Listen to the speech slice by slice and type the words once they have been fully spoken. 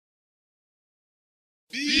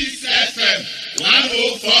This FM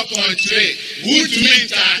 104.3. Good to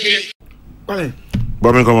meet you. Wale.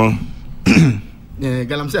 Bobby, come on.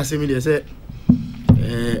 Galamsey assembly say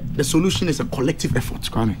the solution is a collective effort,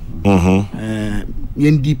 Kwame.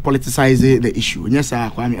 Depoliticize the issue. Yes,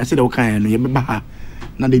 sir, Kwame. I said okay, no, you better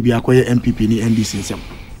na they be acquire NPP ni NDC.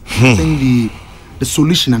 I think the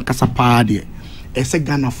solution and kasapa there. Ese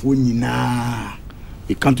Ghana for nyina.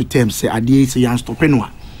 We come to terms say adi say yan stop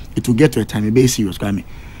enwa. It will get to a time be serious, Kwame.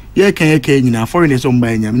 Yeah, can nyina foreigners on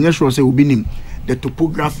by nyam. Yes, sure say we be the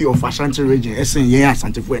topography of Ashanti region. Esen yeah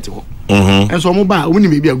Ashanti for it. And so mobile we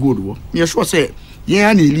may be a good one. Yes, sure say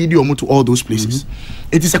yeah ni lead you to all those places.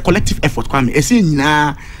 It is a collective effort, Kwame. Esen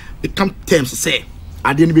nyina it come terms say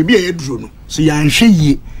adi ni be a drone. So ya nhwe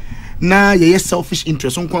yi na ye selfish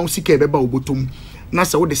interest on kwa sika beba obotom. Na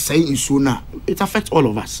say what they say in so na it affects all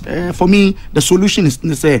of us. For me, the solution is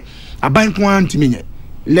to say aban kwa ntimi.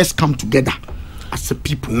 Let's come together as a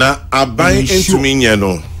people. Na aban ntimi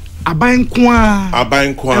no. Aban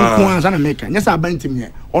kwa zana make. Yes, aban ntimi.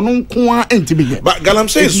 Ono kwa ntimi. But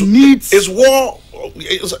Galamsey is war.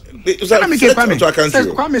 Is that what I can say?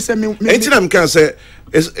 Kwame say me. Anything I can say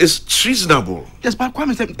is treasonable. Yes, but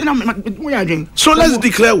Kwame say so let's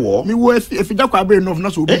declare war. Me if you don't have enough,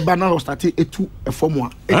 not so big banner or start a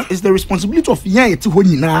formula. It's the responsibility of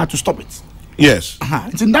to stop it. Yes.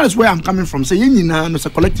 And that is where I'm coming from. Say it's a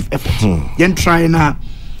collective effort. Yen trying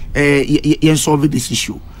yen solve this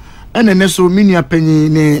issue. And then so many penny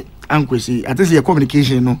ne ankwesi. I think your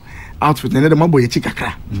communication no outfit and the maboy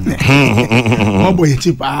chikakra. Maboy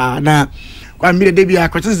chip na kwa mire dey be a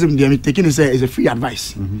criticism dey taking is a free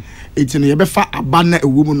advice. It's in you fa abana a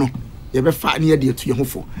woman no. You be fa near dey to your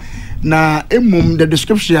hofo. Na emum the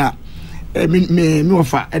description me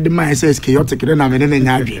offer at the mind says chaotic then am in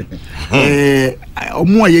nyadwe.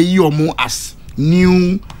 Omo ayi omo as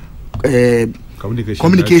new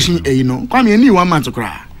communication you know. Kwa me any one man to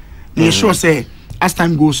cry. Me sure say as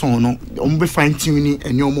time goes on, no, be fine tuning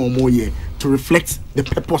and more year to reflect the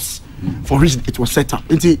purpose for which it was set up.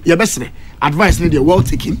 It's your best advice need well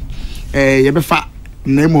taken. Your best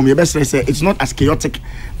your best say it's not as chaotic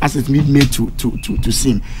as it's made to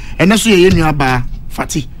seem. And that's why you about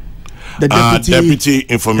Fati, the deputy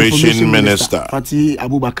information minister. Fati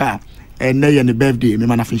Abubakar. And then the birthday, me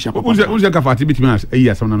man finish up. Who's the Fati between us?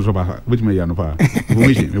 Yes, some of us which may know.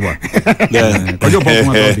 Information,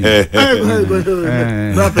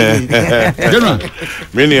 General,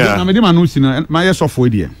 many are announcing my software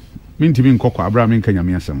dear. Mean to be in Coco, Abraham in Kenya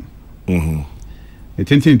Miasam. A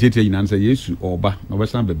 10 in answer yes or ba, no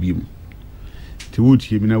Western beam. To wood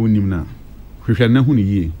him now win him now. We shall know who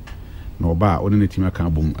ye, no bar, or any team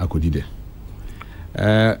account boom, I could do.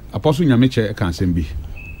 Apostle Yamicha can't send be.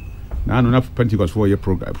 Now, enough Pentecost for your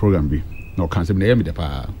program be no cancer name the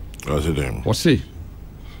power. Or say,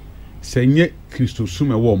 yet Christo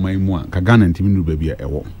Summa war my one, Kagan and Timinu baby a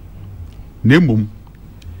war. Nembum,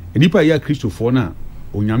 and if I hear Christo for now,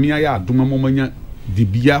 Onyamia, Duma Momania, the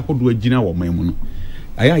Bia, who do a Gina or my mono.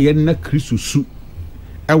 I am not Christo Su.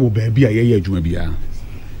 I will be a year Jumabia.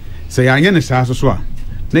 Say I am a Saswa.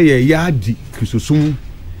 Nay, a yard Christo Sum,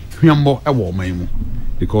 Humbo, a war my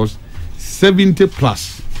because 70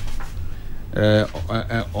 plus.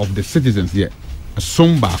 Of the citizens here, a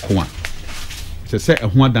somba one. It's a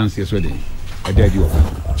one dance yesterday. I did you.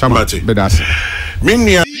 Somebody, but that's This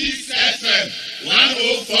FM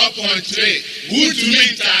 104.3. Good to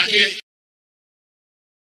meet you.